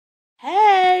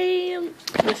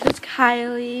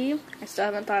Kylie. I still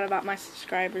haven't thought about my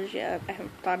subscribers yet. I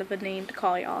haven't thought of a name to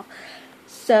call y'all.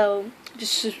 So,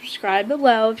 just subscribe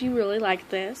below if you really like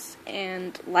this.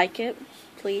 And like it,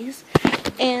 please.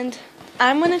 And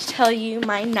I'm going to tell you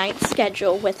my night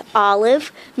schedule with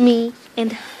Olive, me,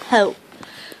 and Hope.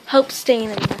 Hope's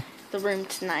staying in the room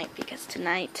tonight because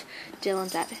tonight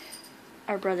Dylan's at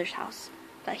our brother's house.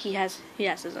 But he has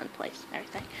his own place and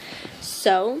everything.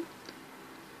 So,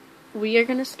 we are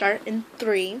going to start in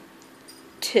 3,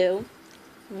 2,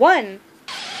 1.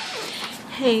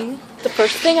 Hey, the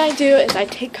first thing I do is I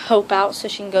take Hope out so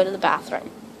she can go to the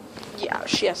bathroom. Yeah,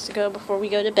 she has to go before we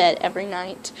go to bed every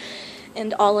night.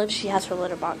 And Olive, she has her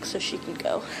litter box so she can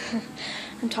go.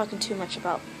 I'm talking too much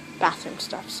about bathroom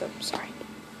stuff, so I'm sorry.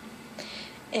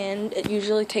 And it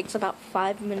usually takes about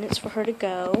 5 minutes for her to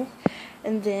go.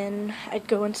 And then I'd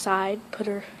go inside, put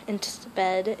her into the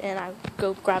bed, and I'd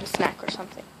go grab a snack or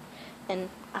something. And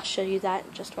I'll show you that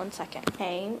in just 1 second.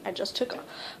 Hey, I just took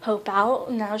Hope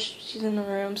out. Now she's in the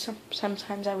room.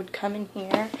 Sometimes I would come in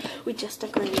here. We just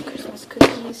decorated Christmas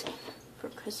cookies for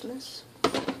Christmas.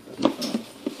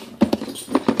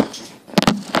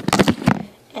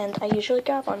 And I usually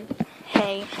grab one.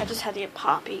 Hey, I just had to get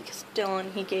Poppy because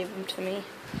Dylan, he gave them to me.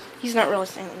 He's not really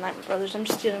staying the night with brothers. I'm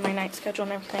just doing my night schedule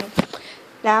and everything.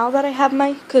 Now that I have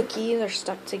my cookie, they're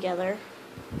stuck together.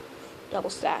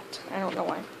 Double stacked. I don't know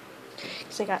why.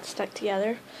 Because they got stuck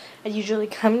together. I usually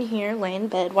come in here, lay in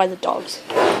bed while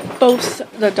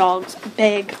both the dogs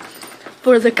beg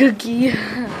for the cookie.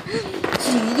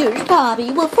 See, there's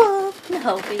Poppy. Woof woof. And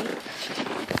Hopi.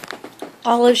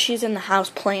 Olive, she's in the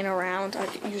house playing around. I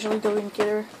usually go and get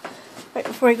her right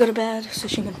before I go to bed so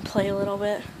she can play a little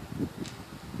bit.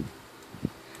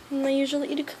 And I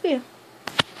usually eat a cookie.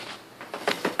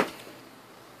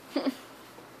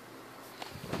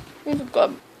 It's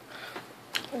good.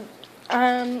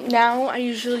 Now I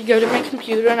usually go to my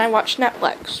computer and I watch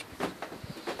Netflix.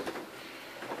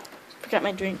 Forgot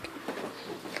my drink.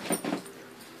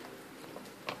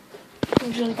 I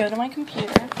usually go to my computer.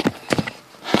 1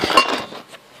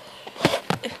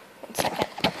 second.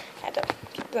 I had to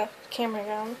keep the camera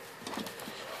down.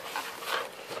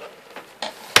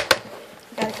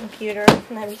 Got a computer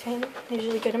and everything. I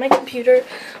usually go to my computer,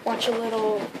 watch a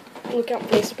little, look on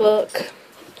Facebook,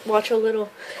 watch a little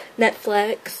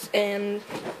Netflix, and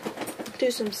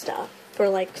do some stuff for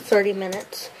like 30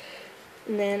 minutes.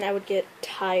 And then I would get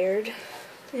tired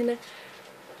and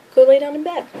go lay down in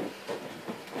bed.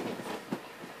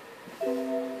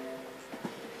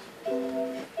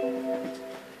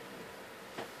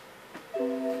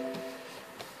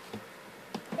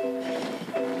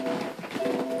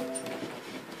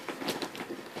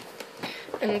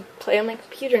 And play on my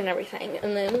computer and everything.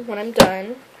 And then when I'm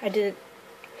done, I did it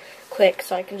quick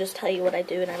so I can just tell you what I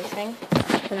do and everything.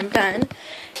 When I'm done,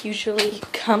 usually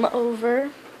come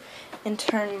over and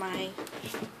turn my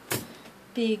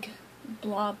big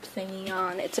blob thingy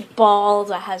on. It's a ball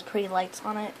that has pretty lights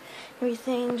on it.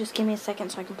 Everything. Just give me a second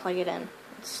so I can plug it in.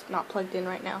 It's not plugged in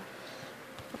right now.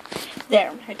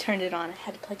 There, I turned it on. I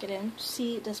had to plug it in.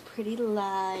 See, it does pretty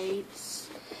lights.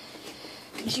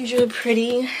 It's usually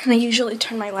pretty, and I usually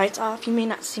turn my lights off. You may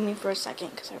not see me for a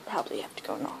second, because I probably have to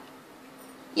go and all.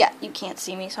 Yeah, you can't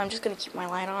see me, so I'm just going to keep my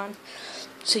light on,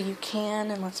 so you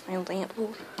can, unless my lamp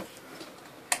will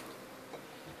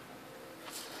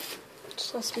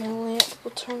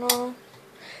turn on.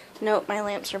 Nope, my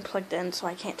lamps are plugged in, so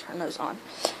I can't turn those on.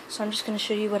 So I'm just going to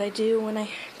show you what I do when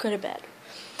I go to bed.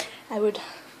 I would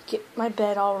get my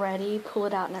bed all ready, pull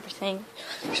it out and everything,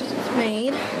 which is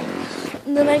made.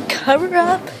 And then I cover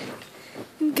up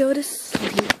and go to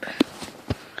sleep.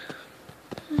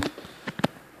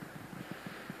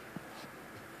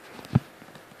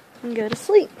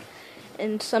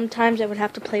 And sometimes I would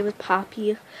have to play with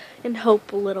Poppy and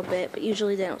Hope a little bit, but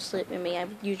usually they don't sleep with me. I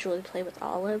would usually play with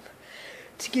Olive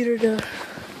to get her to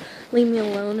leave me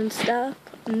alone and stuff.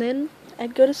 And then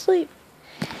I'd go to sleep.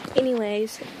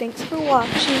 Anyways, thanks for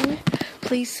watching.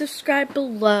 Please subscribe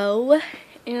below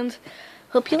and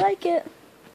hope you like it.